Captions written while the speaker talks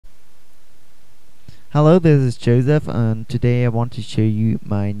Hello, this is Joseph, and today I want to show you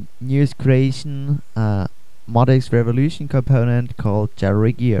my newest creation, MODx Revolution component called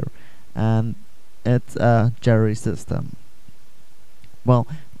GalleryGear, and it's a gallery system. Well,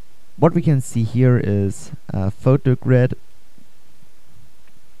 what we can see here is a photo grid,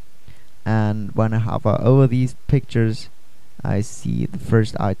 and when I hover over these pictures, I see the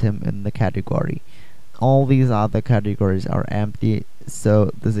first item in the category. All these other categories are empty, so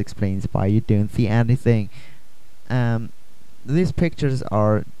this explains why you don't see anything. These pictures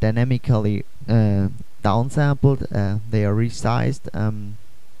are dynamically downsampled, they are resized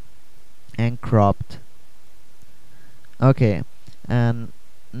and cropped. Okay, and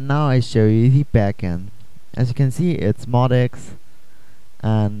now I show you the backend. As you can see, it's MODx,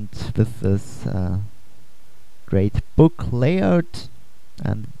 and with this great book layout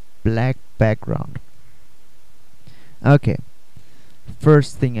and black background. Okay,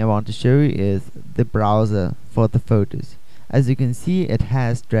 first thing I want to show you is the browser for the photos. As you can see, it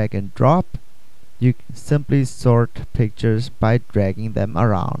has drag and drop. You simply sort pictures by dragging them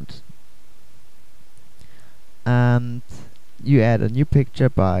around, and you add a new picture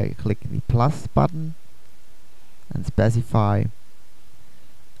by clicking the plus button and specify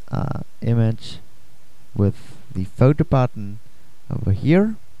image with the photo button over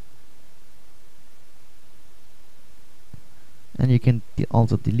here. And you can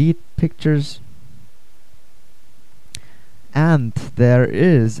also delete pictures. And there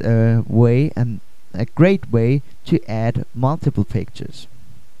is a way, and a great way, to add multiple pictures.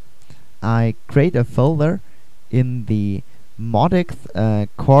 I create a folder in the MODx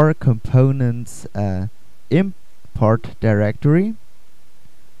core components import directory,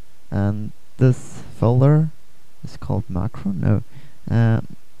 and this folder is called macro. No,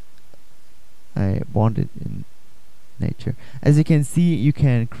 I want it in nature. As you can see, you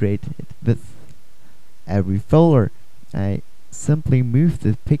can create it with every folder. I simply move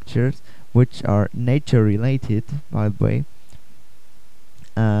the pictures, which are nature related, by the way,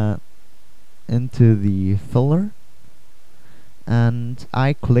 into the folder, and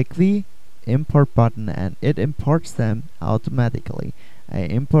I click the import button and it imports them automatically. I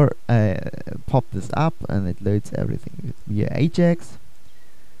pop this up and it loads everything via Ajax.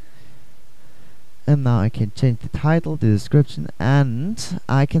 And now I can change the title, the description, and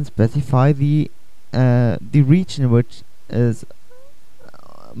I can specify the region which is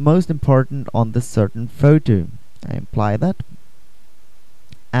most important on this certain photo. I apply that,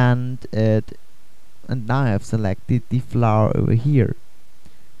 and now I have selected the flower over here.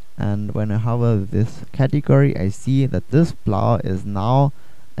 And when I hover this category, I see that this flower is now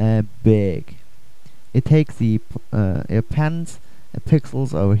big. It takes the appends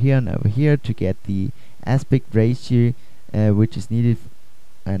pixels over here and over here to get the aspect ratio which is needed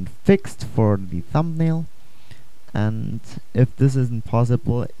and fixed for the thumbnail, and if this isn't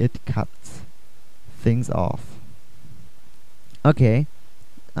possible, it cuts things off. Okay,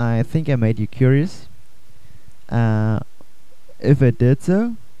 I think I made you curious. If I did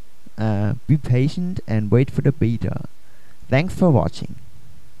so, be patient and wait for the beta. Thanks for watching.